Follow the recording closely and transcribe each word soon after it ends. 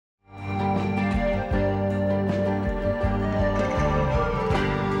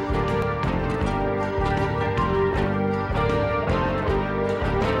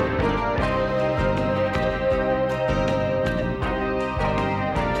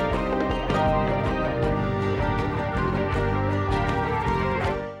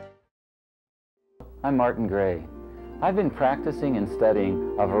I'm Martin Gray. I've been practicing and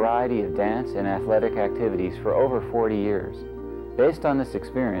studying a variety of dance and athletic activities for over 40 years. Based on this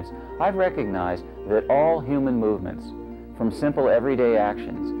experience, I've recognized that all human movements, from simple everyday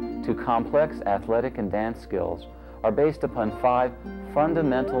actions to complex athletic and dance skills, are based upon 5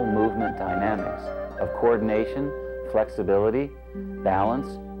 fundamental movement dynamics of coordination, flexibility,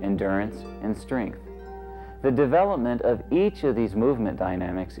 balance, endurance, and strength. The development of each of these movement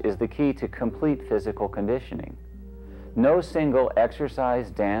dynamics is the key to complete physical conditioning. No single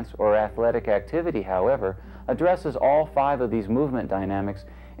exercise, dance, or athletic activity, however, addresses all 5 of these movement dynamics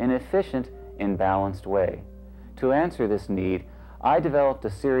in an efficient and balanced way. To answer this need, I developed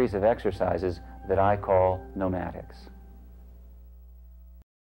a series of exercises that I call Nomadics.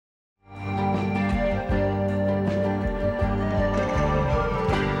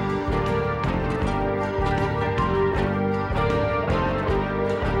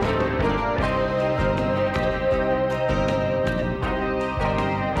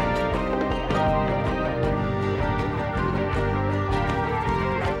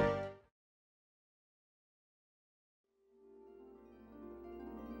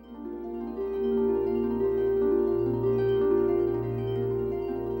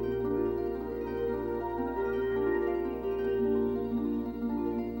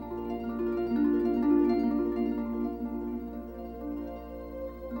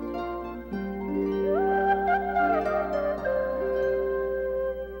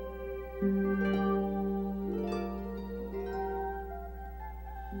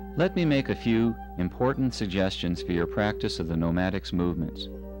 Let me make a few important suggestions for your practice of the Nomadics movements.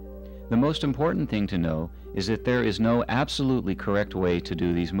 The most important thing to know is that there is no absolutely correct way to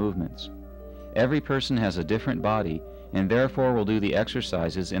do these movements. Every person has a different body and therefore will do the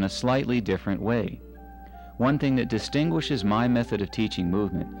exercises in a slightly different way. One thing that distinguishes my method of teaching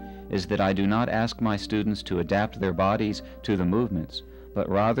movement is that I do not ask my students to adapt their bodies to the movements, but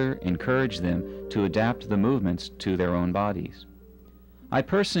rather encourage them to adapt the movements to their own bodies. I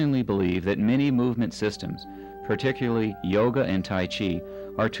personally believe that many movement systems, particularly yoga and Tai Chi,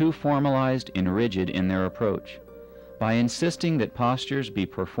 are too formalized and rigid in their approach. By insisting that postures be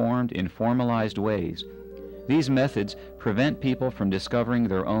performed in formalized ways, these methods prevent people from discovering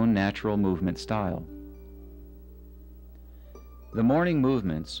their own natural movement style. The morning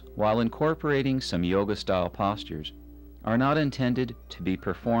movements, while incorporating some yoga-style postures, are not intended to be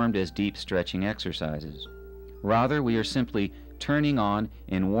performed as deep stretching exercises. Rather, we are simply turning on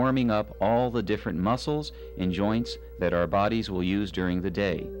and warming up all the different muscles and joints that our bodies will use during the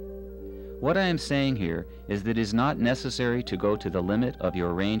day. What I am saying here is that it is not necessary to go to the limit of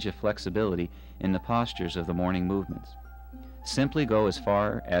your range of flexibility in the postures of the morning movements. Simply go as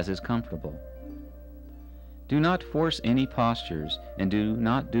far as is comfortable. Do not force any postures and do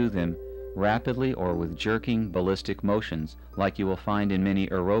not do them rapidly or with jerking ballistic motions like you will find in many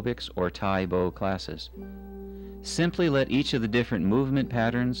aerobics or Tai Bo classes. Simply let each of the different movement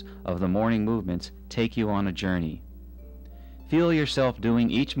patterns of the morning movements take you on a journey. Feel yourself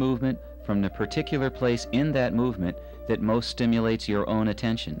doing each movement from the particular place in that movement that most stimulates your own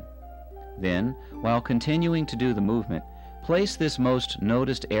attention. Then, while continuing to do the movement, place this most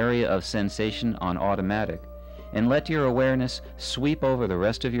noticed area of sensation on automatic and let your awareness sweep over the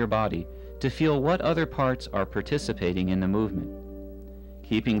rest of your body to feel what other parts are participating in the movement.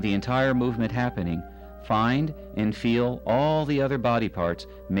 Keeping the entire movement happening, find and feel all the other body parts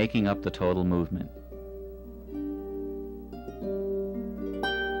making up the total movement.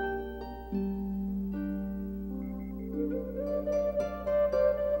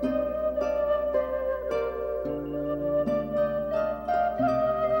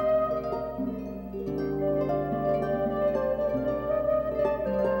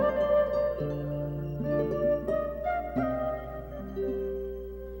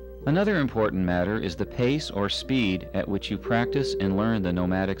 Another important matter is the pace or speed at which you practice and learn the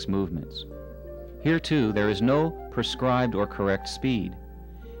Nomadics movements. Here too, there is no prescribed or correct speed.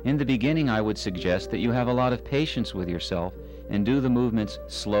 In the beginning, I would suggest that you have a lot of patience with yourself and do the movements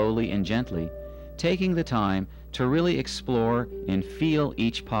slowly and gently, taking the time to really explore and feel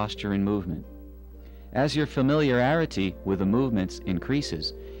each posture and movement. As your familiarity with the movements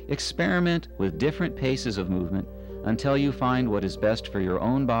increases, experiment with different paces of movement until you find what is best for your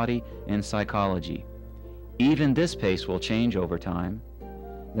own body and psychology. Even this pace will change over time.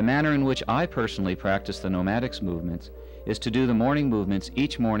 The manner in which I personally practice the Nomadics movements is to do the morning movements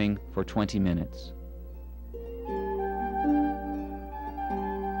each morning for 20 minutes.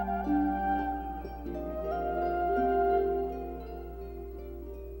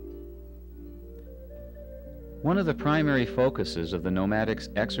 One of the primary focuses of the nomadics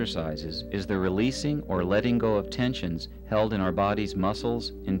exercises is the releasing or letting go of tensions held in our body's muscles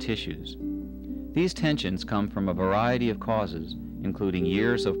and tissues. These tensions come from a variety of causes, including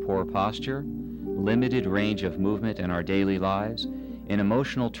years of poor posture, limited range of movement in our daily lives, and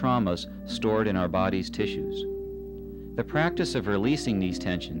emotional traumas stored in our body's tissues. The practice of releasing these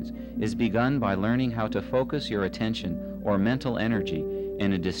tensions is begun by learning how to focus your attention or mental energy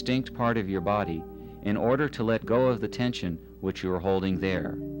in a distinct part of your body in order to let go of the tension which you are holding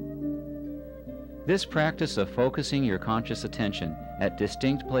there. This practice of focusing your conscious attention at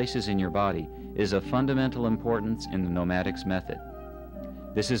distinct places in your body is of fundamental importance in the nomadics method.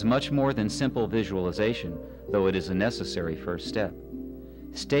 This is much more than simple visualization, though it is a necessary first step.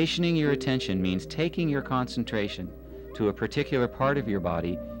 Stationing your attention means taking your concentration to a particular part of your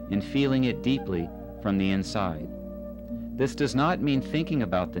body and feeling it deeply from the inside. This does not mean thinking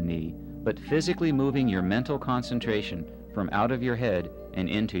about the knee, but physically moving your mental concentration from out of your head and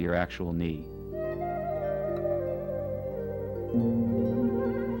into your actual knee.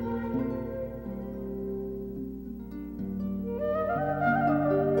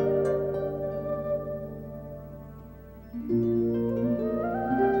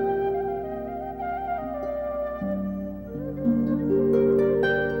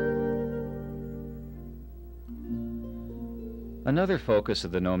 Another focus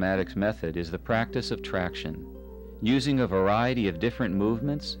of the nomadics method is the practice of traction. Using a variety of different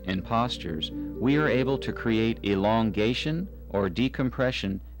movements and postures, we are able to create elongation or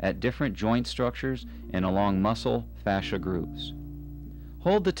decompression at different joint structures and along muscle fascia groups.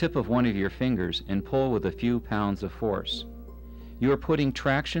 Hold the tip of one of your fingers and pull with a few pounds of force. You are putting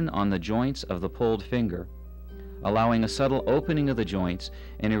traction on the joints of the pulled finger, allowing a subtle opening of the joints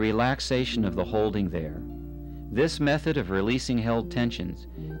and a relaxation of the holding there. This method of releasing held tensions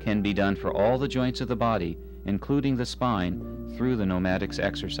can be done for all the joints of the body, including the spine, through the nomadics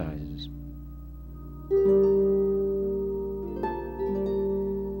exercises.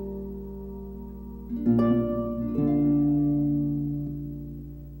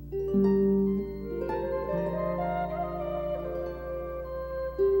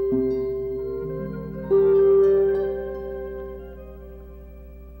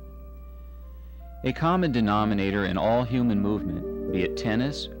 A common denominator in all human movement, be it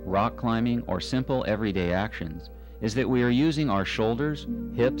tennis, rock climbing, or simple everyday actions, is that we are using our shoulders,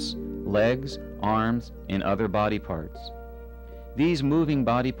 hips, legs, arms, and other body parts. These moving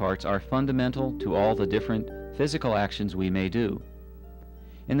body parts are fundamental to all the different physical actions we may do.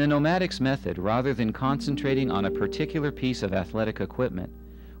 In the nomadics method, rather than concentrating on a particular piece of athletic equipment,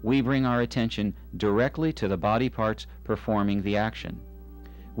 we bring our attention directly to the body parts performing the action.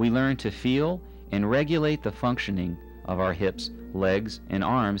 We learn to feel and regulate the functioning of our hips, legs, and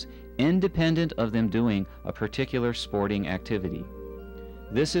arms independent of them doing a particular sporting activity.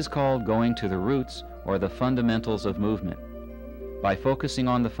 This is called going to the roots or the fundamentals of movement. By focusing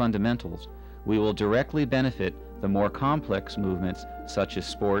on the fundamentals, we will directly benefit the more complex movements such as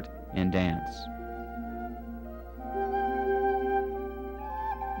sport and dance.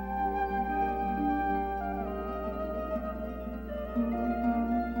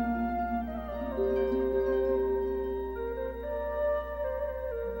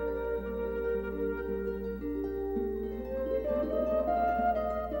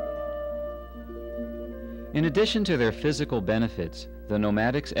 In addition to their physical benefits, the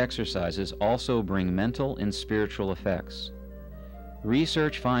nomadics exercises also bring mental and spiritual effects.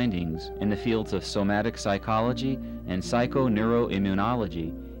 Research findings in the fields of somatic psychology and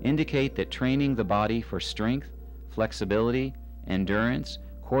psychoneuroimmunology indicate that training the body for strength, flexibility, endurance,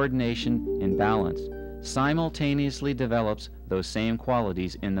 coordination, and balance simultaneously develops those same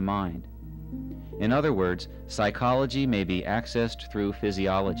qualities in the mind. In other words, psychology may be accessed through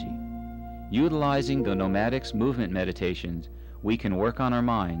physiology. Utilizing the nomadics movement meditations, we can work on our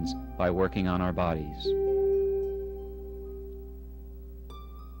minds by working on our bodies.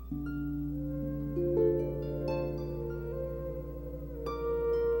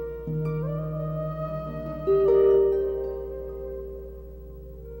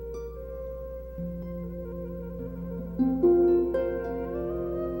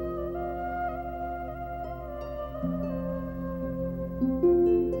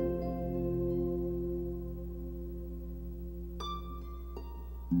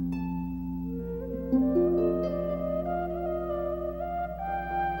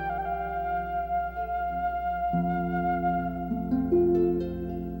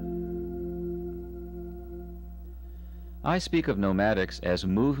 I speak of nomadics as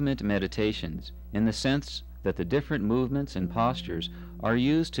movement meditations in the sense that the different movements and postures are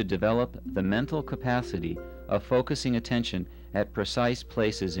used to develop the mental capacity of focusing attention at precise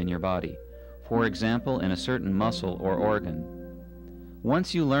places in your body, for example, in a certain muscle or organ.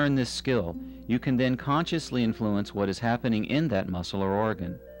 Once you learn this skill, you can then consciously influence what is happening in that muscle or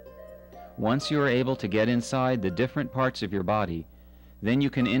organ. Once you are able to get inside the different parts of your body, then you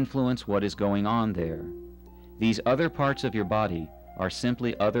can influence what is going on there. These other parts of your body are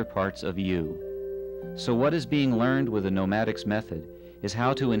simply other parts of you. So what is being learned with the Nomadics method is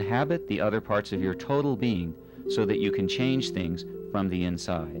how to inhabit the other parts of your total being so that you can change things from the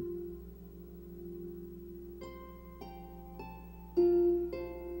inside.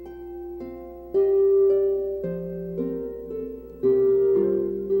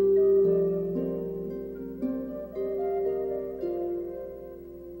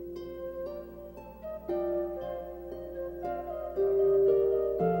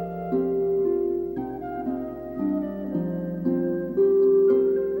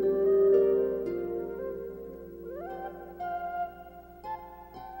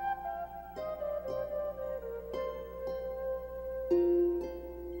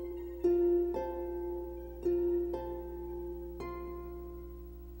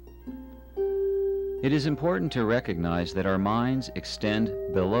 It is important to recognize that our minds extend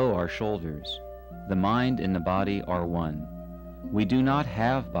below our shoulders. The mind and the body are one. We do not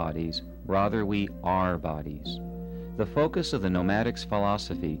have bodies, rather we are bodies. The focus of the Nomadics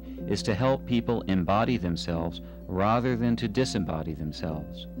philosophy is to help people embody themselves rather than to disembody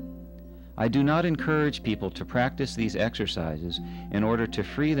themselves. I do not encourage people to practice these exercises in order to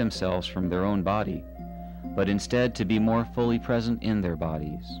free themselves from their own body, but instead to be more fully present in their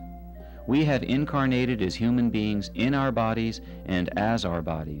bodies. We have incarnated as human beings in our bodies and as our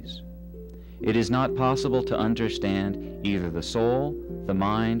bodies. It is not possible to understand either the soul, the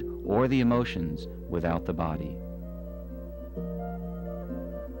mind, or the emotions without the body.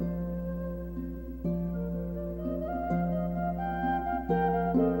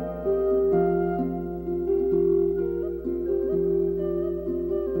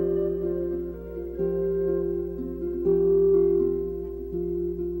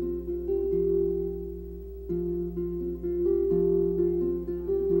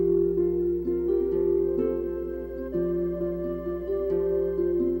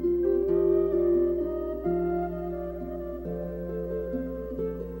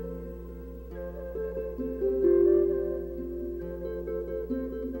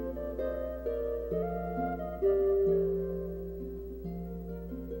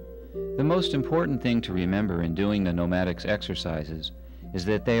 The most important thing to remember in doing the Nomadics exercises is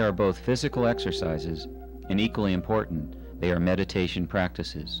that they are both physical exercises and, equally important, they are meditation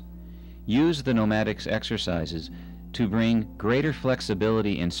practices. Use the Nomadics exercises to bring greater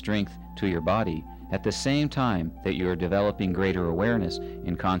flexibility and strength to your body at the same time that you are developing greater awareness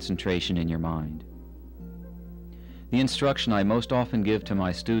and concentration in your mind. The instruction I most often give to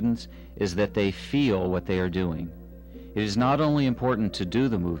my students is that they feel what they are doing. It is not only important to do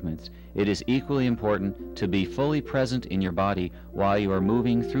the movements, it is equally important to be fully present in your body while you are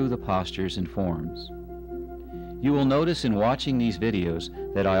moving through the postures and forms. You will notice in watching these videos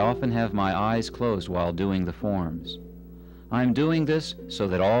that I often have my eyes closed while doing the forms. I am doing this so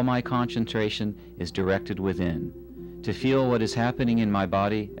that all my concentration is directed within, to feel what is happening in my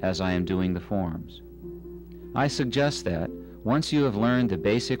body as I am doing the forms. I suggest that, once you have learned the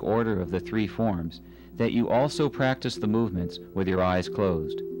basic order of the 3 forms, that you also practice the movements with your eyes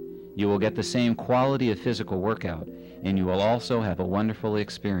closed. You will get the same quality of physical workout, and you will also have a wonderful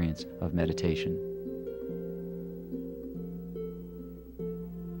experience of meditation.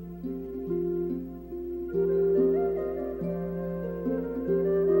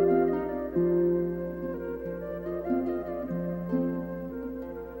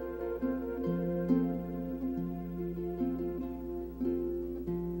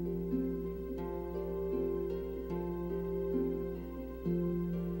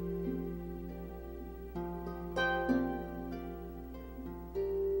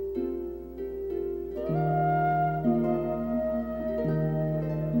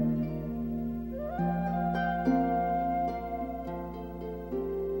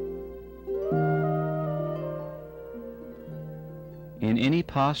 In any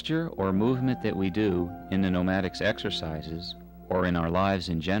posture or movement that we do in the Nomadics exercises, or in our lives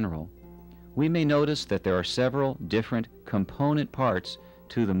in general, we may notice that there are several different component parts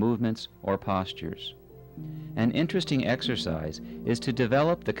to the movements or postures. An interesting exercise is to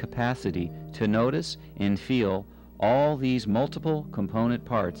develop the capacity to notice and feel all these multiple component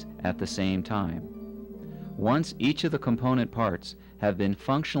parts at the same time. Once each of the component parts have been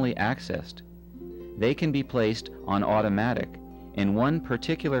functionally accessed, they can be placed on automatic, and one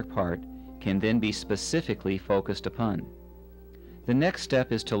particular part can then be specifically focused upon. The next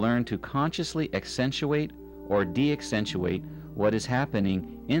step is to learn to consciously accentuate or de-accentuate what is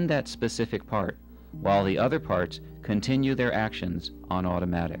happening in that specific part, while the other parts continue their actions on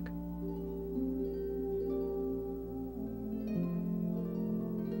automatic.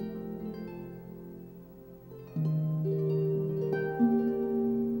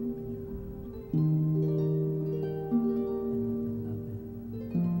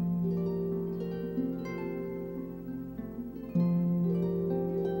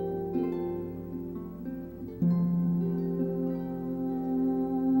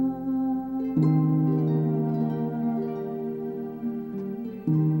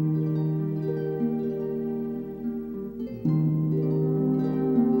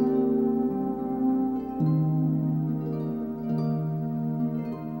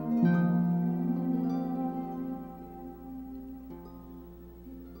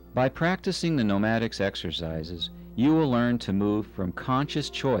 By practicing the Nomadics exercises, you will learn to move from conscious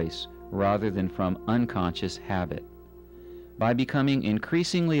choice rather than from unconscious habit. By becoming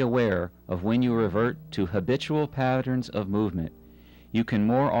increasingly aware of when you revert to habitual patterns of movement, you can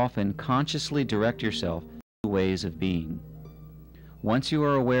more often consciously direct yourself to ways of being. Once you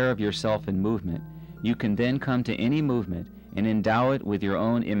are aware of yourself in movement, you can then come to any movement and endow it with your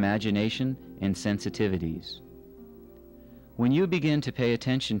own imagination and sensitivities. When you begin to pay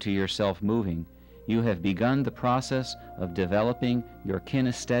attention to yourself moving, you have begun the process of developing your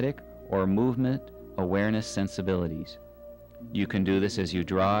kinesthetic or movement awareness sensibilities. You can do this as you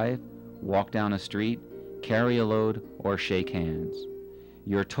drive, walk down a street, carry a load, or shake hands.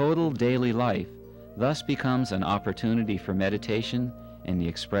 Your total daily life thus becomes an opportunity for meditation and the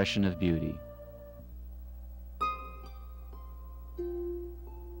expression of beauty.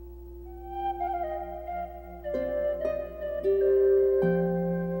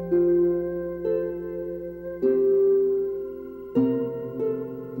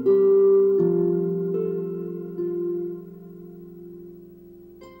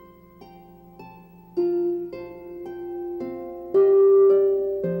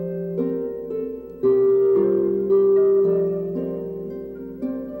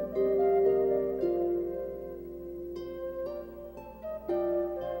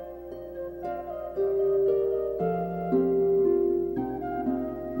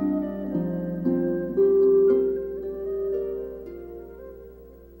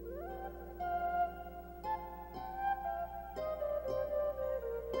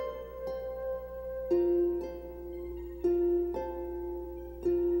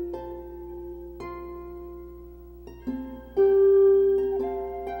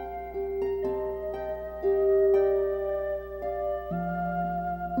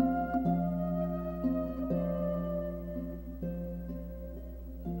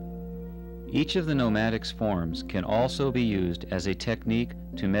 Each of the Nomadics forms can also be used as a technique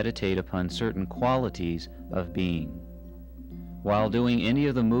to meditate upon certain qualities of being. While doing any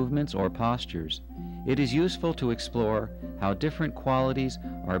of the movements or postures, it is useful to explore how different qualities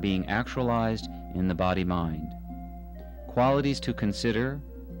are being actualized in the body-mind. Qualities to consider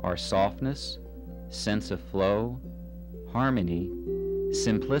are softness, sense of flow, harmony,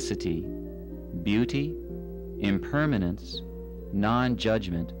 simplicity, beauty, impermanence,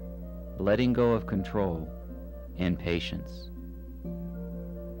 non-judgment, letting go of control, and patience.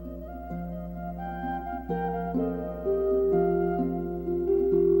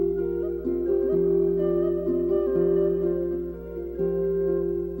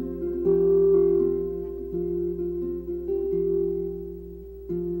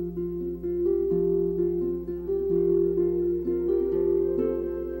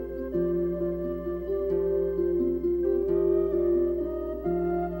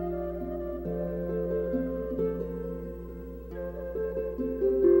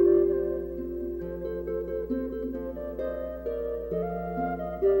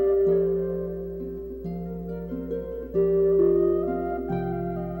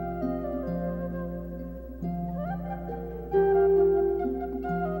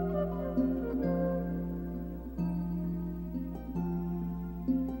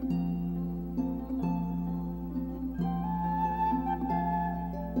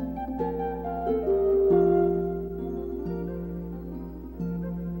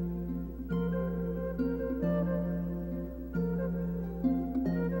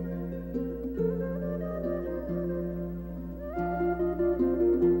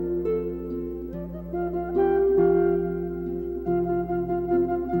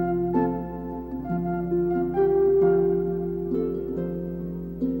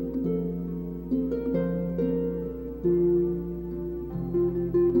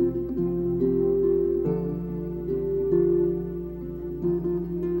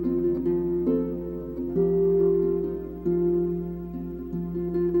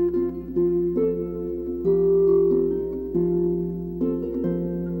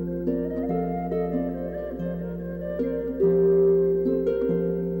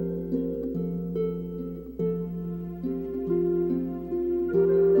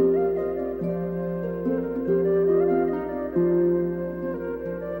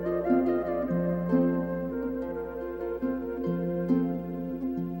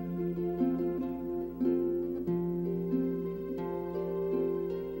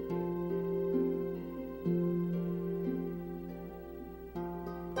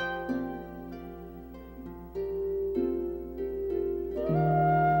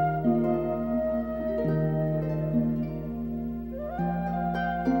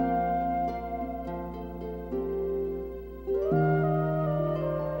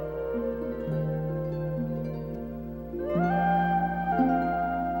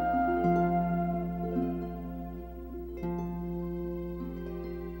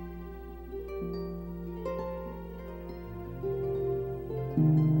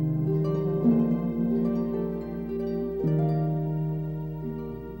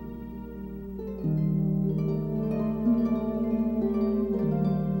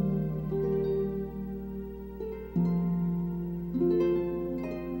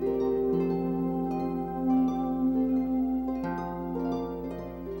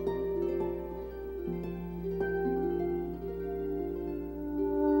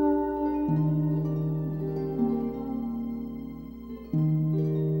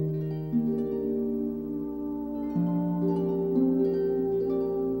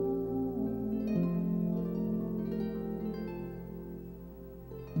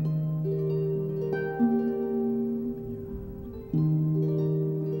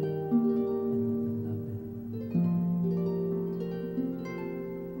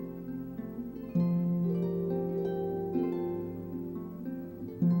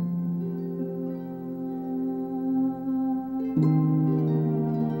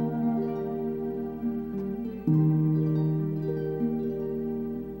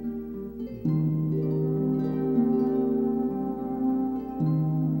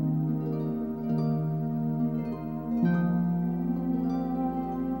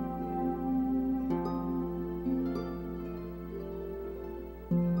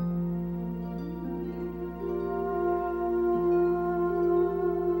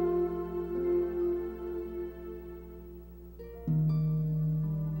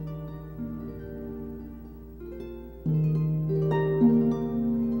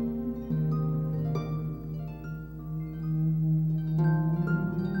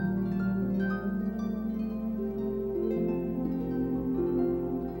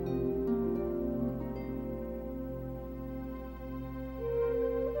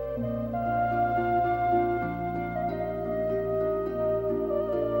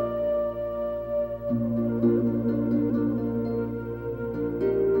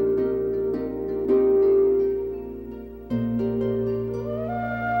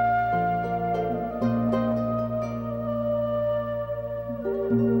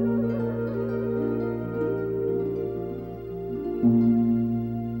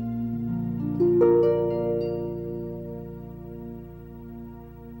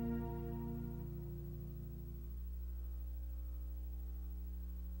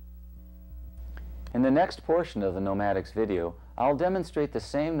 In the next portion of the Nomadics video, I'll demonstrate the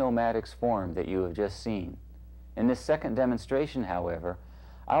same Nomadics form that you have just seen. In this second demonstration, however,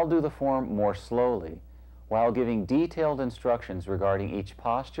 I'll do the form more slowly, while giving detailed instructions regarding each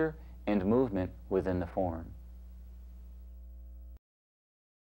posture and movement within the form.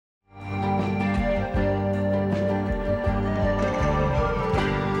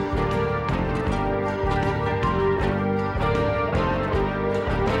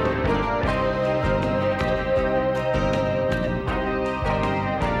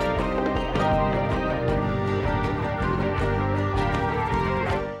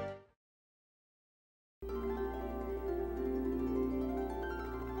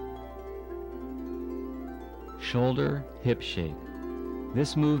 Shoulder hip shake.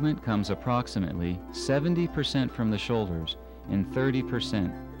 This movement comes approximately 70% from the shoulders and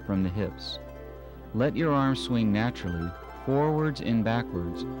 30% from the hips. Let your arms swing naturally, forwards and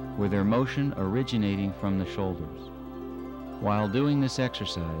backwards, with their motion originating from the shoulders. While doing this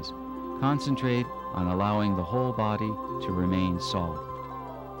exercise, concentrate on allowing the whole body to remain soft.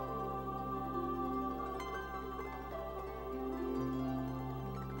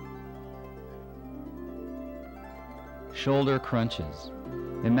 Shoulder crunches.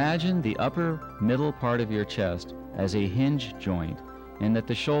 Imagine the upper middle part of your chest as a hinge joint and that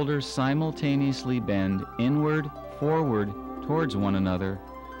the shoulders simultaneously bend inward, forward towards one another,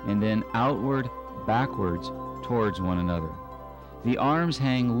 and then outward, backwards towards one another. The arms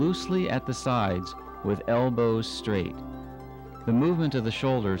hang loosely at the sides with elbows straight. The movement of the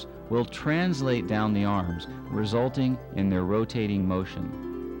shoulders will translate down the arms, resulting in their rotating motion.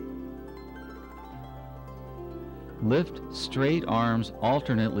 Lift straight arms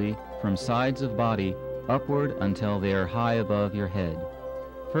alternately from sides of body upward until they are high above your head.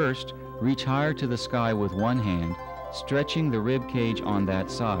 First, reach higher to the sky with one hand, stretching the rib cage on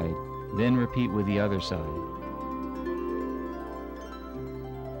that side, then repeat with the other side.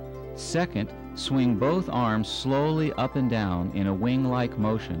 Second, swing both arms slowly up and down in a wing-like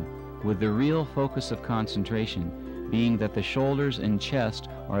motion, with the real focus of concentration being that the shoulders and chest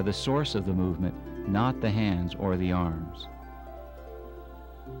are the source of the movement, not the hands or the arms.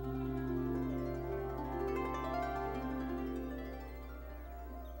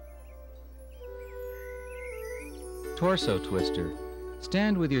 Torso twister.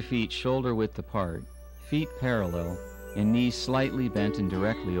 Stand with your feet shoulder width apart, feet parallel, and knees slightly bent and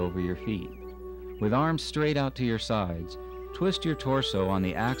directly over your feet. With arms straight out to your sides, twist your torso on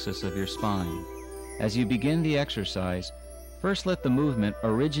the axis of your spine. As you begin the exercise, first let the movement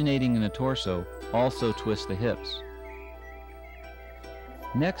originating in the torso also twist the hips.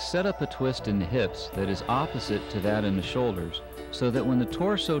 Next, set up a twist in the hips that is opposite to that in the shoulders, so that when the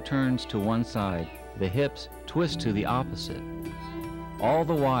torso turns to one side, the hips twist to the opposite. All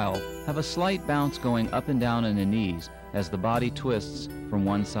the while, have a slight bounce going up and down in the knees as the body twists from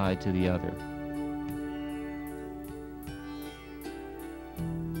one side to the other.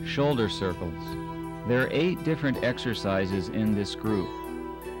 Shoulder circles. There are 8 different exercises in this group.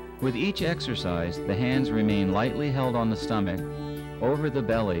 With each exercise, the hands remain lightly held on the stomach, over the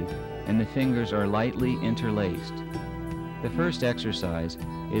belly, and the fingers are lightly interlaced. The first exercise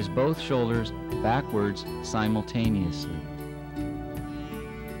is both shoulders backwards simultaneously.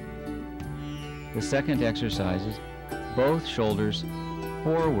 The second exercise is both shoulders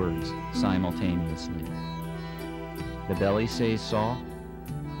forwards simultaneously. The belly stays soft.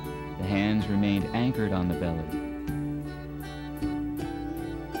 The hands remain anchored on the belly.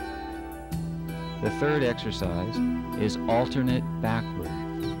 The third exercise is alternate backwards.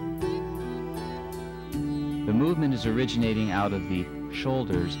 The movement is originating out of the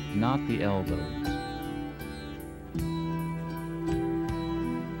shoulders, not the elbows.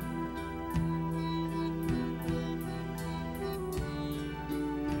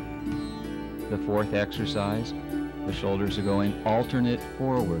 The fourth exercise, the shoulders are going alternate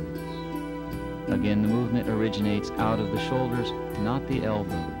forwards. Again, the movement originates out of the shoulders, not the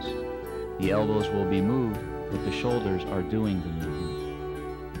elbows. The elbows will be moved, but the shoulders are doing the movement.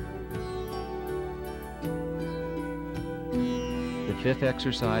 The fifth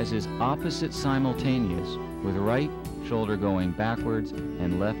exercise is opposite simultaneous, with right shoulder going backwards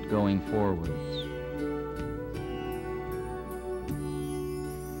and left going forwards.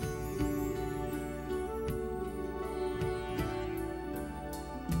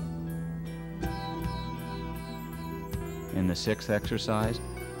 In the sixth exercise,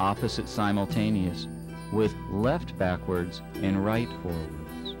 opposite simultaneous, with left backwards and right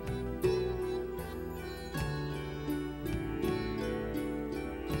forwards.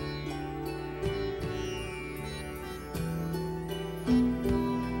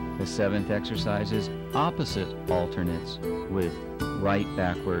 The seventh exercise is opposite alternates, with right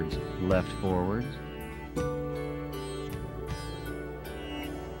backwards, left forwards.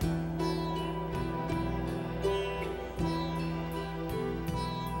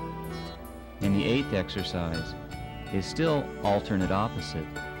 And the eighth exercise is still alternate opposite,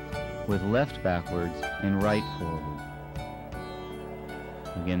 with left backwards and right forward.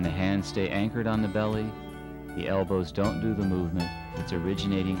 Again, the hands stay anchored on the belly, the elbows don't do the movement, it's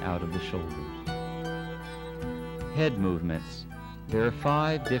originating out of the shoulders. Head movements. There are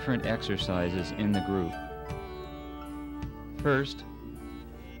 5 different exercises in the group. First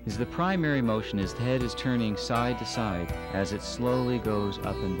is the primary motion as the head is turning side to side as it slowly goes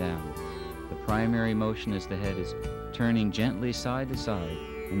up and down. The primary motion is the head is turning gently side to side,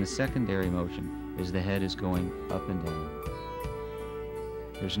 and the secondary motion is the head is going up and down.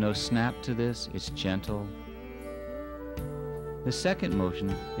 There's no snap to this, it's gentle. The second motion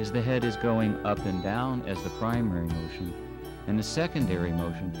is the head is going up and down as the primary motion, and the secondary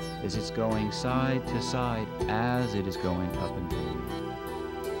motion is it's going side to side as it is going up and down.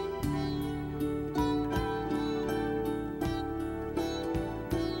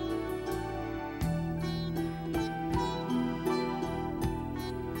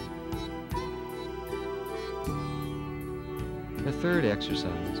 The third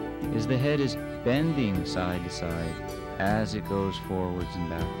exercise is the head is bending side to side as it goes forwards and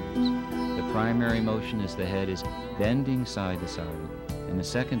backwards. The primary motion is the head is bending side to side, and the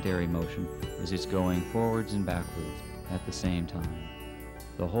secondary motion is it's going forwards and backwards at the same time.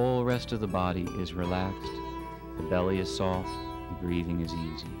 The whole rest of the body is relaxed, the belly is soft, the breathing is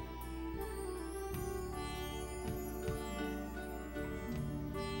easy.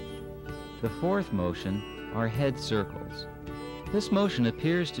 The fourth motion are head circles. This motion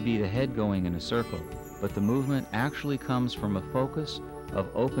appears to be the head going in a circle, but the movement actually comes from a focus of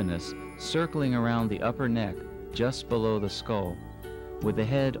openness circling around the upper neck just below the skull, with the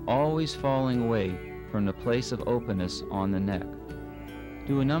head always falling away from the place of openness on the neck.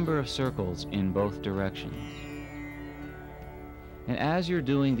 Do a number of circles in both directions. And as you're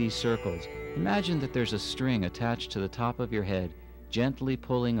doing these circles, imagine that there's a string attached to the top of your head, gently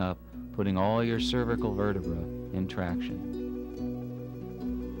pulling up, putting all your cervical vertebrae in traction.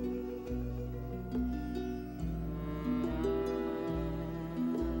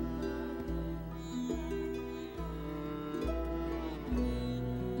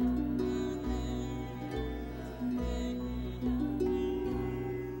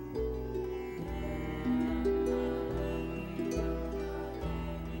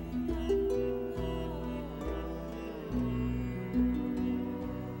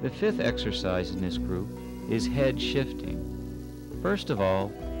 The fifth exercise in this group is head shifting. First of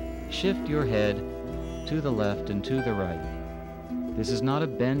all, shift your head to the left and to the right. This is not a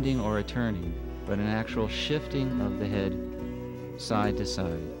bending or a turning, but an actual shifting of the head side to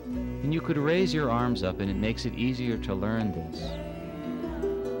side. And you could raise your arms up, and it makes it easier to learn this.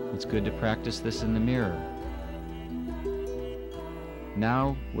 It's good to practice this in the mirror.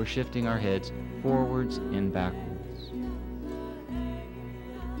 Now we're shifting our heads forwards and backwards.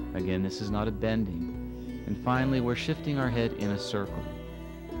 Again, this is not a bending. And finally, we're shifting our head in a circle.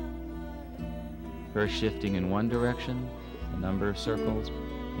 First shifting in one direction, a number of circles,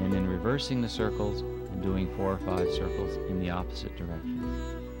 and then reversing the circles and doing 4 or 5 circles in the opposite direction.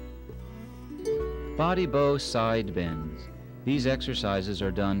 Body bow side bends. These exercises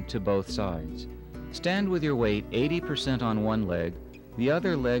are done to both sides. Stand with your weight 80% on one leg, the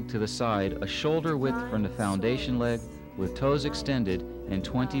other leg to the side, a shoulder width from the foundation leg, with toes extended and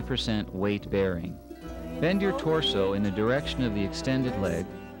 20% weight bearing. Bend your torso in the direction of the extended leg.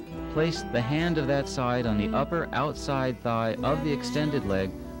 Place the hand of that side on the upper outside thigh of the extended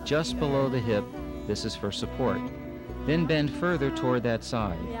leg just below the hip. This is for support. Then bend further toward that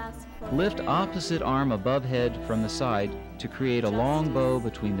side. Lift opposite arm above head from the side to create a long bow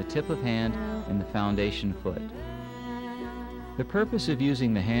between the tip of hand and the foundation foot. The purpose of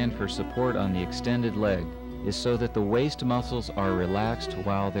using the hand for support on the extended leg is so that the waist muscles are relaxed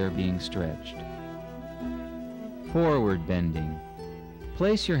while they're being stretched. Forward bending.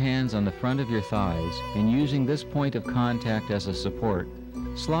 Place your hands on the front of your thighs, and using this point of contact as a support,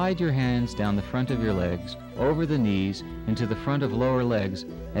 slide your hands down the front of your legs, over the knees, and to the front of lower legs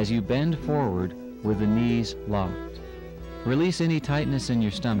as you bend forward with the knees locked. Release any tightness in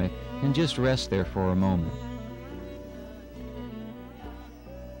your stomach and just rest there for a moment.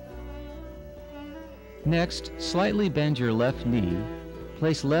 Next, slightly bend your left knee,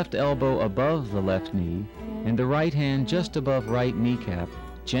 place left elbow above the left knee, and the right hand just above right kneecap,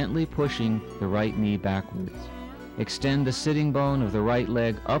 gently pushing the right knee backwards. Extend the sitting bone of the right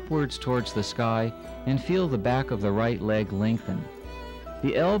leg upwards towards the sky and feel the back of the right leg lengthen.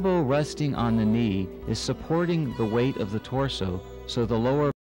 The elbow resting on the knee is supporting the weight of the torso so the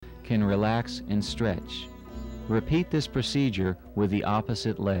lower back can relax and stretch. Repeat this procedure with the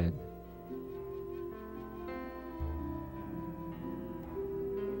opposite leg.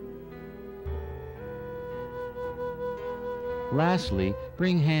 Lastly,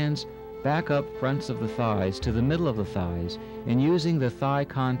 bring hands back up fronts of the thighs to the middle of the thighs, and using the thigh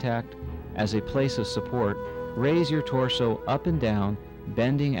contact as a place of support, raise your torso up and down,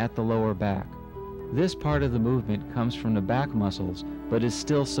 bending at the lower back. This part of the movement comes from the back muscles, but is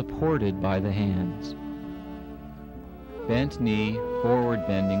still supported by the hands. Bent knee, forward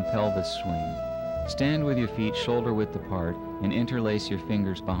bending pelvis swing. Stand with your feet shoulder width apart and interlace your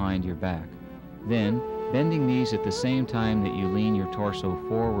fingers behind your back. Then, bending knees at the same time that you lean your torso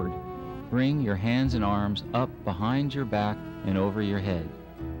forward, bring your hands and arms up behind your back and over your head.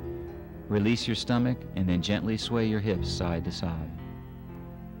 Release your stomach and then gently sway your hips side to side.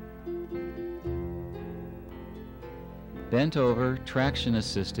 Bent over,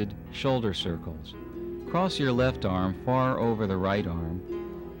 traction-assisted shoulder circles. Cross your left arm far over the right arm.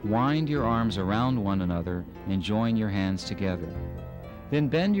 Wind your arms around one another and join your hands together. Then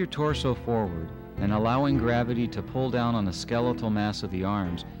bend your torso forward and allowing gravity to pull down on the skeletal mass of the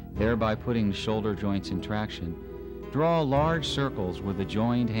arms, thereby putting the shoulder joints in traction. Draw large circles with the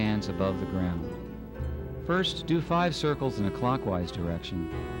joined hands above the ground. First, do 5 circles in a clockwise direction,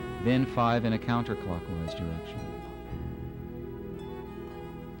 then 5 in a counterclockwise direction.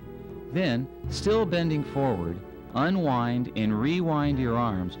 Then, still bending forward, unwind and rewind your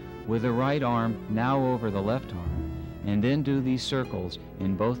arms with the right arm now over the left arm, and then do these circles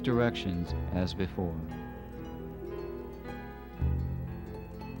in both directions as before.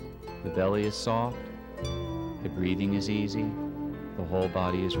 The belly is soft, the breathing is easy, the whole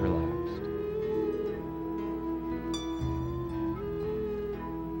body is relaxed.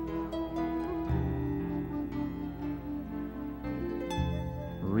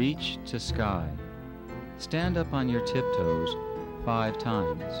 Reach to sky. Stand up on your tiptoes 5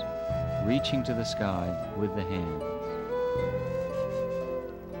 times, reaching to the sky with the hands,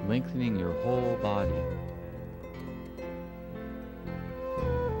 lengthening your whole body.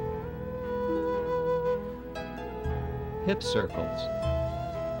 Hip circles.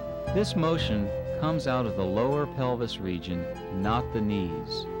 This motion comes out of the lower pelvis region, not the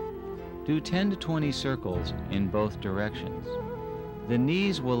knees. Do 10 to 20 circles in both directions. The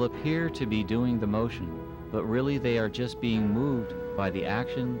knees will appear to be doing the motion, but really they are just being moved by the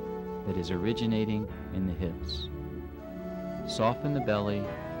action that is originating in the hips. Soften the belly,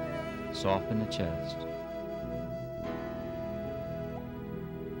 soften the chest.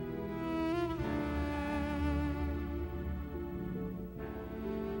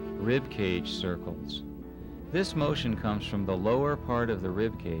 Rib cage circles. This motion comes from the lower part of the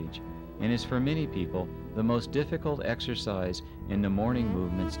rib cage and is for many people the most difficult exercise in the morning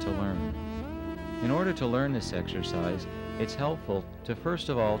movements to learn. In order to learn this exercise, it's helpful to first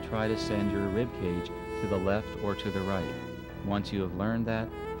of all try to send your rib cage to the left or to the right. Once you have learned that,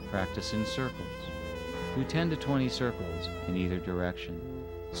 practice in circles. Do 10 to 20 circles in either direction,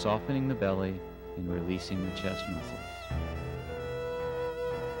 softening the belly and releasing the chest muscles.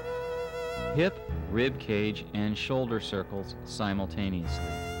 Hip, rib cage, and shoulder circles simultaneously.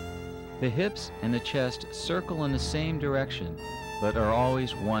 The hips and the chest circle in the same direction, but are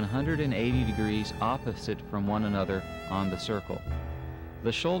always 180 degrees opposite from one another on the circle.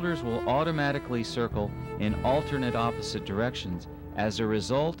 The shoulders will automatically circle in alternate opposite directions as a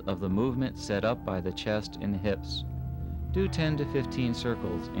result of the movement set up by the chest and hips. Do 10 to 15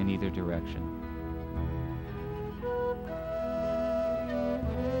 circles in either direction.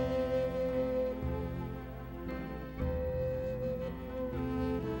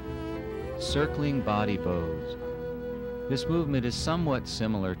 Circling body bows. This movement is somewhat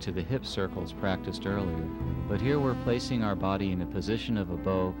similar to the hip circles practiced earlier, but here we're placing our body in a position of a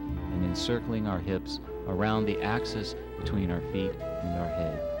bow and encircling our hips around the axis between our feet and our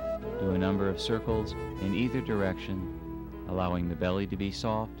head. Do a number of circles in either direction, allowing the belly to be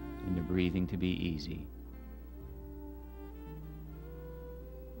soft and the breathing to be easy.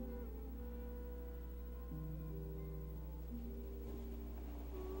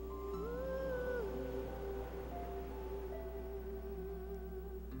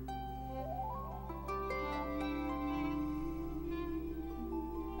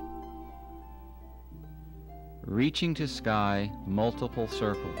 Reaching to sky multiple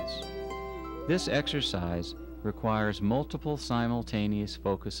circles. This exercise requires multiple simultaneous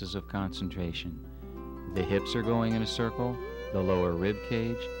focuses of concentration. The hips are going in a circle, the lower rib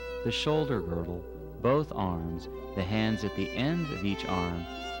cage, the shoulder girdle, both arms, the hands at the end of each arm,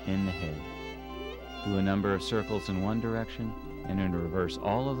 in the head. Do a number of circles in one direction and then reverse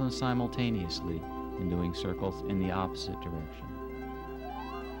all of them simultaneously in doing circles in the opposite direction.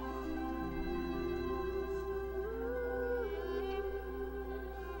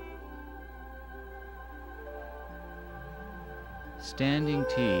 Standing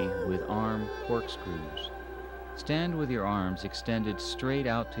T with arm corkscrews. Stand with your arms extended straight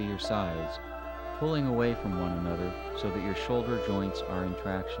out to your sides, pulling away from one another so that your shoulder joints are in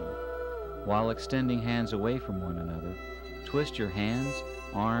traction. While extending hands away from one another, twist your hands,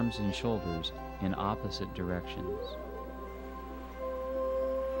 arms, and shoulders in opposite directions.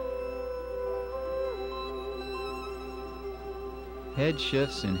 Head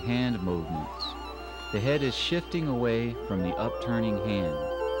shifts and hand movements. The head is shifting away from the upturning hand.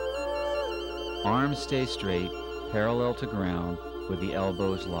 Arms stay straight, parallel to ground, with the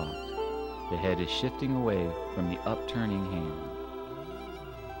elbows locked. The head is shifting away from the upturning hand.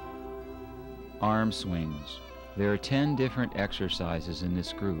 Arm swings. There are 10 different exercises in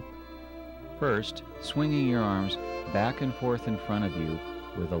this group. First, swinging your arms back and forth in front of you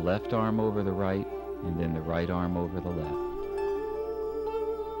with the left arm over the right and then the right arm over the left.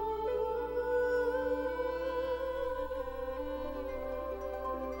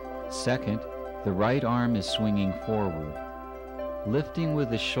 Second, the right arm is swinging forward, lifting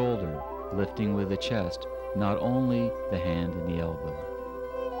with the shoulder, lifting with the chest, not only the hand and the elbow.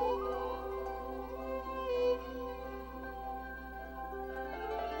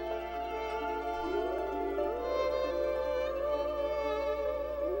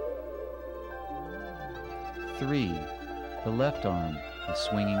 Three, the left arm is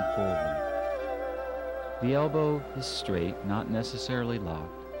swinging forward. The elbow is straight, not necessarily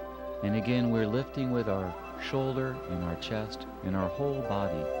locked. And again, we're lifting with our shoulder and our chest and our whole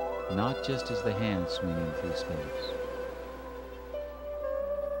body, not just as the hand swinging through space.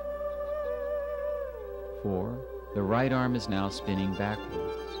 4, the right arm is now spinning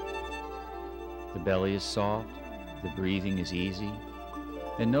backwards. The belly is soft, the breathing is easy,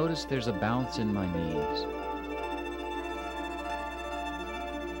 and notice there's a bounce in my knees.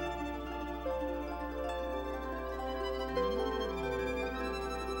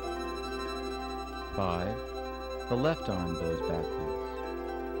 5, the left arm goes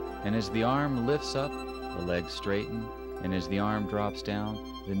backwards. And as the arm lifts up, the legs straighten, and as the arm drops down,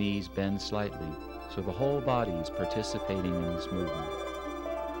 the knees bend slightly, so the whole body is participating in this movement.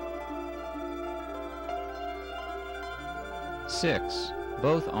 6,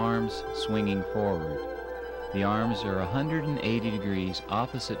 both arms swinging forward. The arms are 180 degrees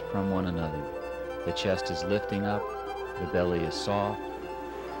opposite from one another. The chest is lifting up, the belly is soft.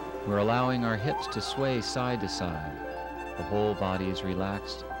 We're allowing our hips to sway side to side. The whole body is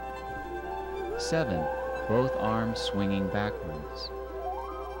relaxed. 7. Both arms swinging backwards.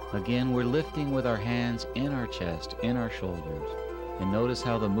 Again, we're lifting with our hands in our chest, in our shoulders. And notice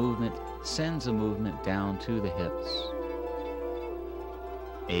how the movement sends a movement down to the hips.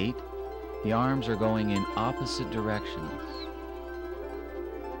 8. The arms are going in opposite directions.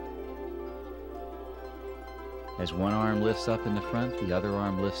 As one arm lifts up in the front, the other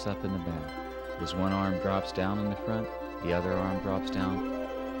arm lifts up in the back. As one arm drops down in the front, the other arm drops down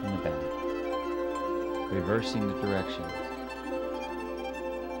in the back. Reversing the directions.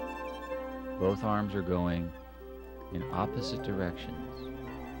 Both arms are going in opposite directions.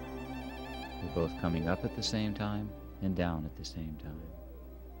 They're both coming up at the same time and down at the same time.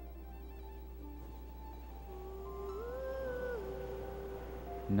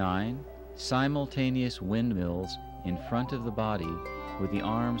 9. Simultaneous windmills in front of the body with the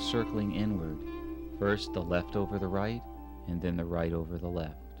arms circling inward. First the left over the right, and then the right over the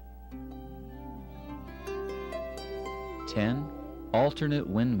left. 10. Alternate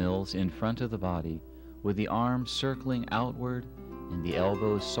windmills in front of the body with the arms circling outward and the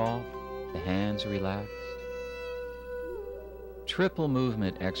elbows soft, the hands relaxed. Triple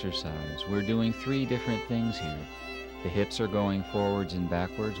movement exercise. We're doing 3 different things here. The hips are going forwards and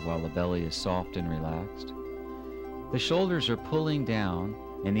backwards while the belly is soft and relaxed. The shoulders are pulling down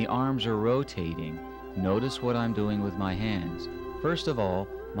and the arms are rotating. Notice what I'm doing with my hands. First of all,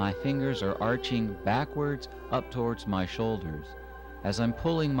 my fingers are arching backwards up towards my shoulders as I'm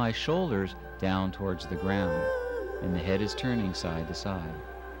pulling my shoulders down towards the ground, and the head is turning side to side.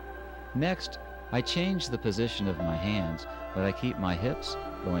 Next, I change the position of my hands, but I keep my hips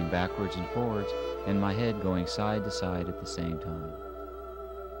going backwards and forwards and my head going side to side at the same time.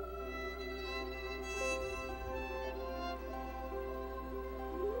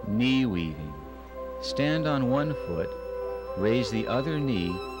 Knee weaving. Stand on one foot, raise the other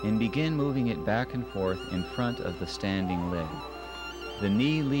knee, and begin moving it back and forth in front of the standing leg. The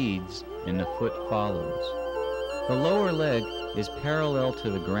knee leads and the foot follows. The lower leg is parallel to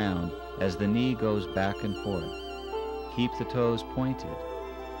the ground as the knee goes back and forth. Keep the toes pointed.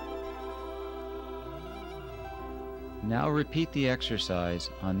 Now repeat the exercise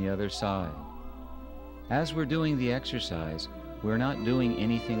on the other side. As we're doing the exercise, we're not doing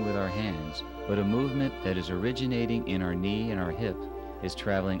anything with our hands, but a movement that is originating in our knee and our hip is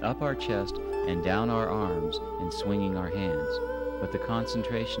traveling up our chest and down our arms and swinging our hands, but the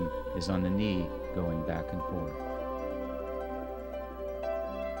concentration is on the knee going back and forth.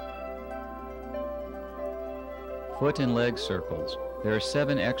 Foot and leg circles. There are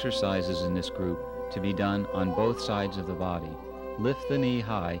 7 exercises in this group to be done on both sides of the body. Lift the knee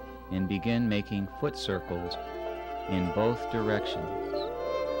high and begin making foot circles in both directions.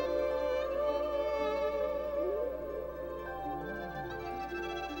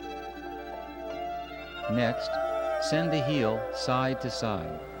 Next, send the heel side to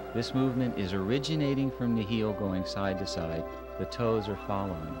side. This movement is originating from the heel going side to side. The toes are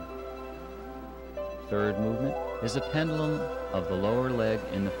following. Third movement is a pendulum of the lower leg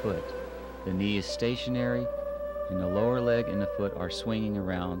and the foot. The knee is stationary and the lower leg and the foot are swinging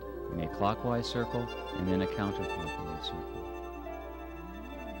around in a clockwise circle and then a counterclockwise circle.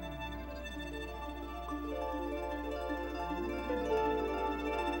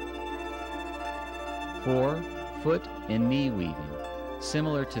 Four, foot and knee weaving.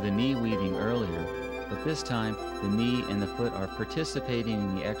 Similar to the knee weaving earlier, but this time the knee and the foot are participating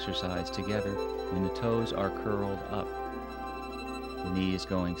in the exercise together and the toes are curled up. The knee is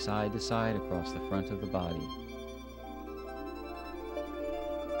going side to side across the front of the body.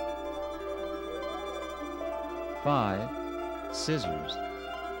 Five, scissors.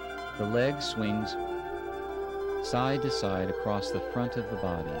 The leg swings side to side across the front of the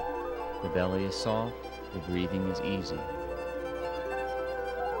body. The belly is soft, the breathing is easy.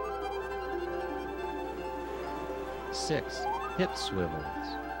 6, hip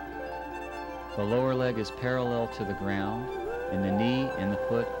swivels. The lower leg is parallel to the ground, and the knee and the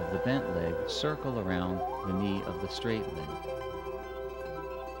foot of the bent leg circle around the knee of the straight leg.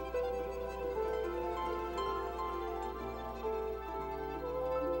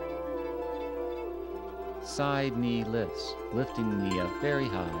 Side knee lifts, lifting the knee up very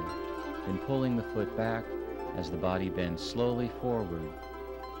high, then pulling the foot back as the body bends slowly forward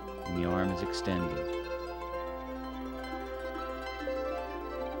and the arm is extended.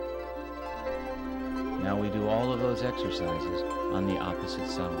 Now we do all of those exercises on the opposite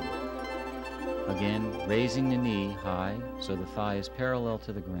side. Again, raising the knee high so the thigh is parallel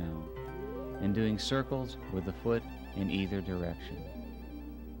to the ground, and doing circles with the foot in either direction.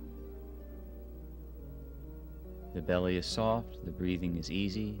 The belly is soft, the breathing is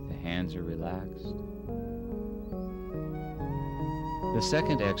easy, the hands are relaxed. The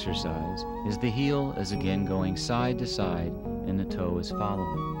second exercise is the heel is again going side to side and the toe is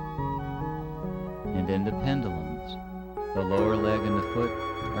following. And then the pendulums. The lower leg and the foot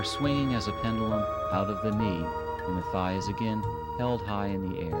are swinging as a pendulum out of the knee, and the thigh is again held high in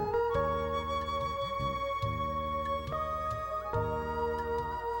the air.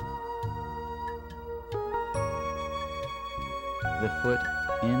 The foot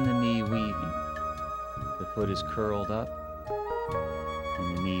in the knee weaving. The foot is curled up,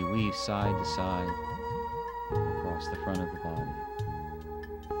 and the knee weaves side to side across the front of the body.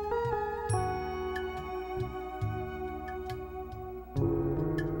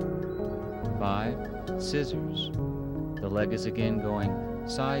 Five, scissors. The leg is again going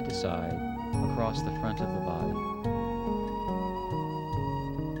side to side across the front of the body.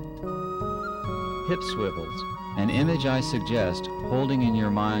 Hip swivels. An image I suggest holding in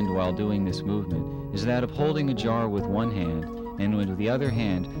your mind while doing this movement is that of holding a jar with one hand and with the other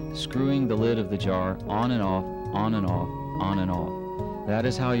hand screwing the lid of the jar on and off, on and off, on and off. That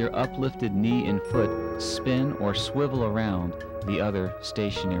is how your uplifted knee and foot spin or swivel around the other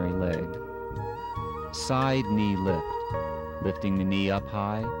stationary leg. Side knee lift, lifting the knee up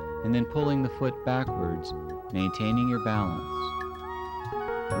high and then pulling the foot backwards, maintaining your balance.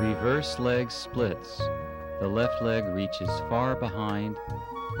 Reverse leg splits. The left leg reaches far behind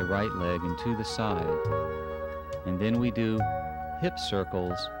the right leg and to the side. And then we do hip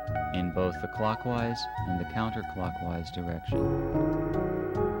circles in both the clockwise and the counterclockwise direction.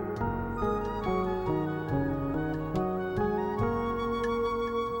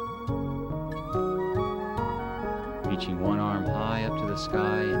 Reaching one arm high up to the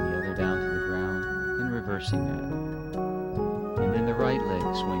sky and the other down to the ground and reversing that. And then the right leg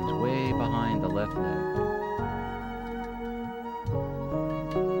swings way behind the left leg.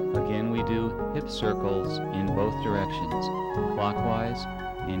 We do hip circles in both directions, clockwise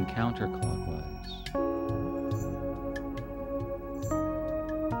and counterclockwise.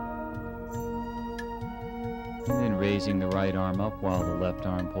 And then raising the right arm up while the left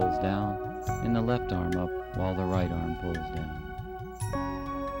arm pulls down, and the left arm up while the right arm pulls down.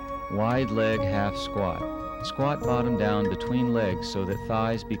 Wide leg half squat. Squat bottom down between legs so that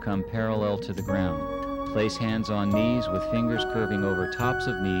thighs become parallel to the ground. Place hands on knees with fingers curving over tops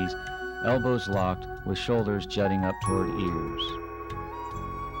of knees, elbows locked with shoulders jutting up toward ears.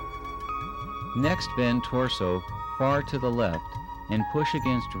 Next, bend torso far to the left and push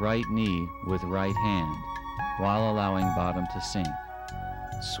against right knee with right hand while allowing bottom to sink.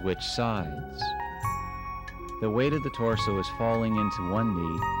 Switch sides. The weight of the torso is falling into one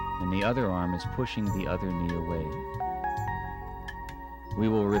knee and the other arm is pushing the other knee away. We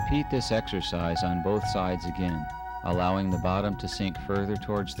will repeat this exercise on both sides again, allowing the bottom to sink further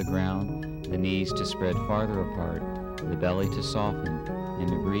towards the ground, the knees to spread farther apart, the belly to soften, and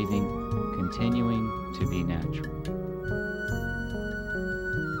the breathing continuing to be natural.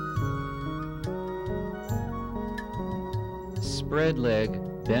 Spread leg,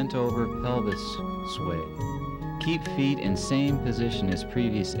 bent over pelvis sway. Keep feet in same position as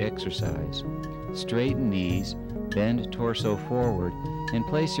previous exercise. Straighten knees, bend torso forward, and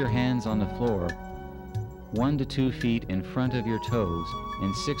place your hands on the floor 1 to 2 feet in front of your toes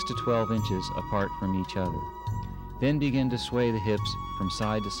and 6 to 12 inches apart from each other. Then begin to sway the hips from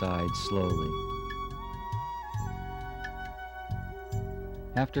side to side slowly.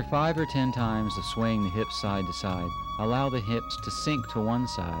 After 5 or 10 times of swaying the hips side to side, allow the hips to sink to one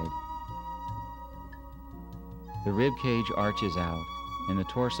side. The rib cage arches out and the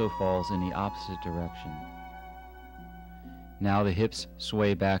torso falls in the opposite direction. Now the hips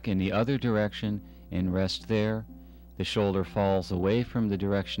sway back in the other direction and rest there. The shoulder falls away from the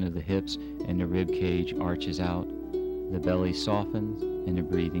direction of the hips and the rib cage arches out. The belly softens and the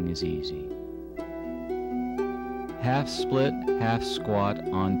breathing is easy. Half split, half squat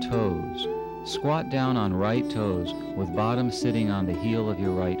on toes. Squat down on right toes with bottom sitting on the heel of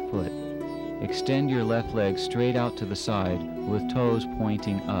your right foot. Extend your left leg straight out to the side with toes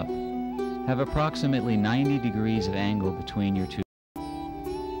pointing up. Have approximately 90 degrees of angle between your two.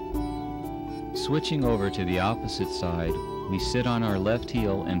 Switching over to the opposite side, we sit on our left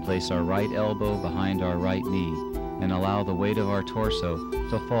heel and place our right elbow behind our right knee and allow the weight of our torso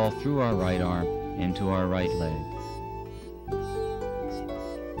to fall through our right arm into our right leg.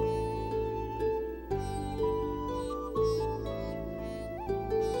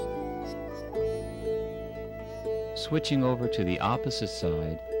 switching over to the opposite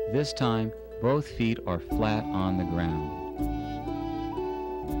side, this time both feet are flat on the ground.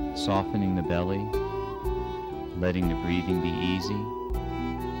 Softening the belly, letting the breathing be easy.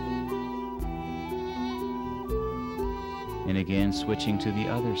 And again switching to the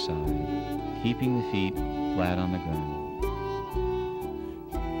other side, keeping the feet flat on the ground.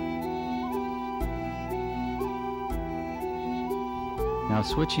 Now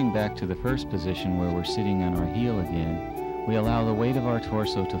switching back to the first position where we're sitting on our heel again, we allow the weight of our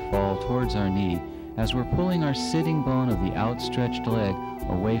torso to fall towards our knee as we're pulling our sitting bone of the outstretched leg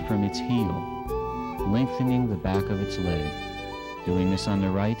away from its heel, lengthening the back of its leg. Doing this on the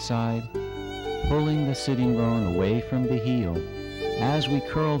right side, pulling the sitting bone away from the heel as we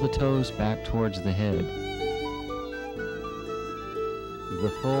curl the toes back towards the head.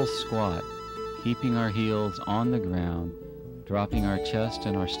 The full squat, keeping our heels on the ground, dropping our chest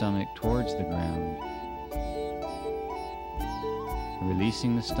and our stomach towards the ground.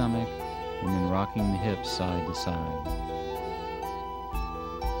 Releasing the stomach and then rocking the hips side to side.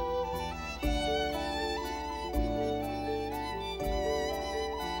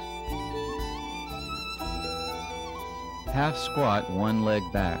 Half squat, one leg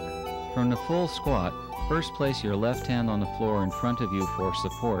back. From the full squat, first place your left hand on the floor in front of you for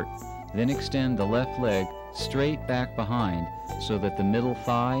support, then extend the left leg straight back behind so that the middle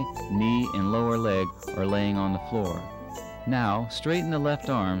thigh, knee, and lower leg are laying on the floor. Now, straighten the left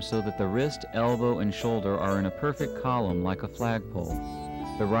arm so that the wrist, elbow, and shoulder are in a perfect column like a flagpole.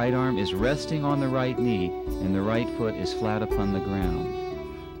 The right arm is resting on the right knee, and the right foot is flat upon the ground.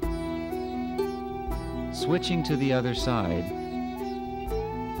 Switching to the other side,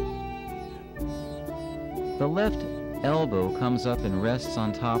 the left elbow comes up and rests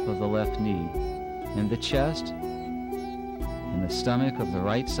on top of the left knee, and the chest and the stomach of the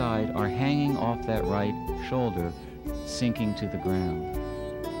right side are hanging off that right shoulder, sinking to the ground.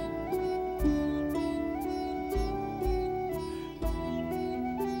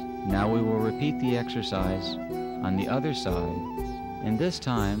 Now we will repeat the exercise on the other side, and this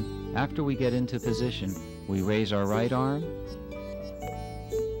time, after we get into position, we raise our right arm,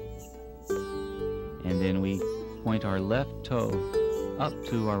 and then we point our left toe up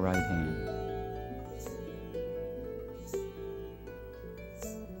to our right hand.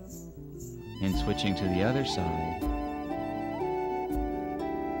 And switching to the other side,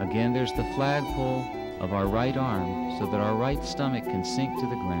 again there's the flagpole of our right arm so that our right stomach can sink to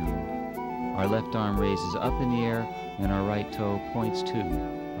the ground. Our left arm raises up in the air and our right toe points to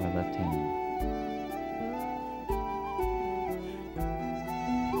our left hand.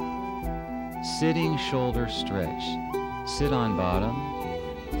 Sitting shoulder stretch. Sit on bottom,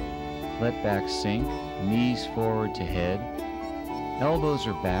 let back sink, knees forward to head, elbows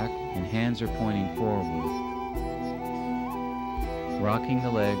are back and hands are pointing forward. Rocking the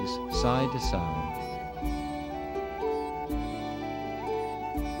legs side to side.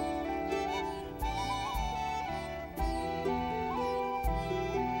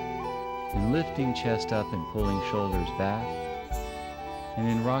 And lifting chest up and pulling shoulders back. And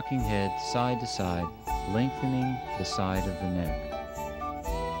then rocking head side to side, lengthening the side of the neck.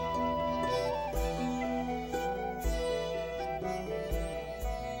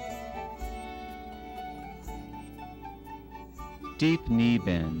 Deep knee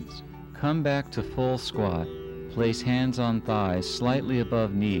bends. Come back to full squat. Place hands on thighs slightly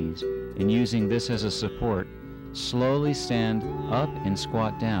above knees, and using this as a support, slowly stand up and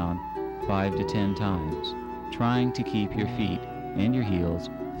squat down 5 to 10 times, trying to keep your feet and your heels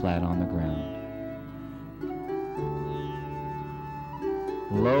flat on the ground.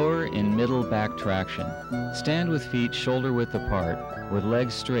 Lower and middle back traction. Stand with feet shoulder width apart, with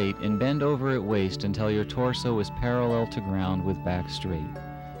legs straight, and bend over at waist until your torso is parallel to ground with back straight.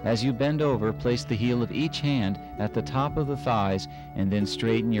 As you bend over, place the heel of each hand at the top of the thighs and then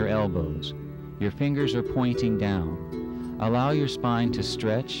straighten your elbows. Your fingers are pointing down. Allow your spine to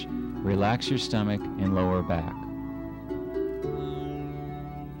stretch, relax your stomach and lower back.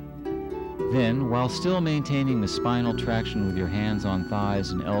 Then, while still maintaining the spinal traction with your hands on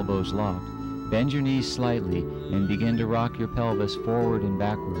thighs and elbows locked, bend your knees slightly and begin to rock your pelvis forward and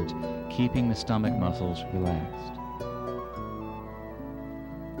backwards, keeping the stomach muscles relaxed.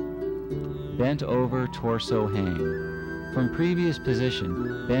 Bent over, torso hang. From previous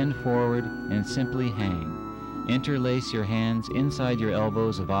position, bend forward and simply hang. Interlace your hands inside your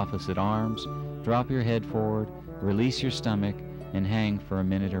elbows of opposite arms, drop your head forward, release your stomach, and hang for a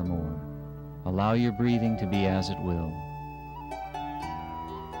minute or more. Allow your breathing to be as it will.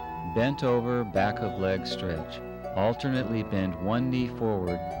 Bent over, back of leg stretch. Alternately bend one knee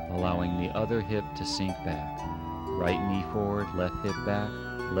forward, allowing the other hip to sink back. Right knee forward, left hip back,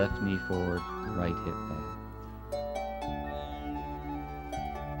 left knee forward, right hip back.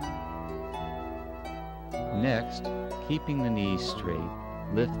 Next, keeping the knees straight,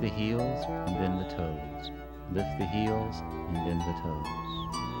 lift the heels and then the toes. Lift the heels and then the toes.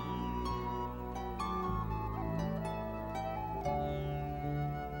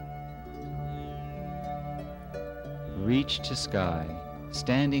 Reach to sky,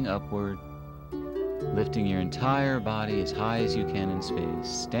 standing upward, lifting your entire body as high as you can in space,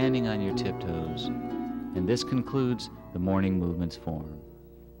 standing on your tiptoes, and this concludes the morning movements form.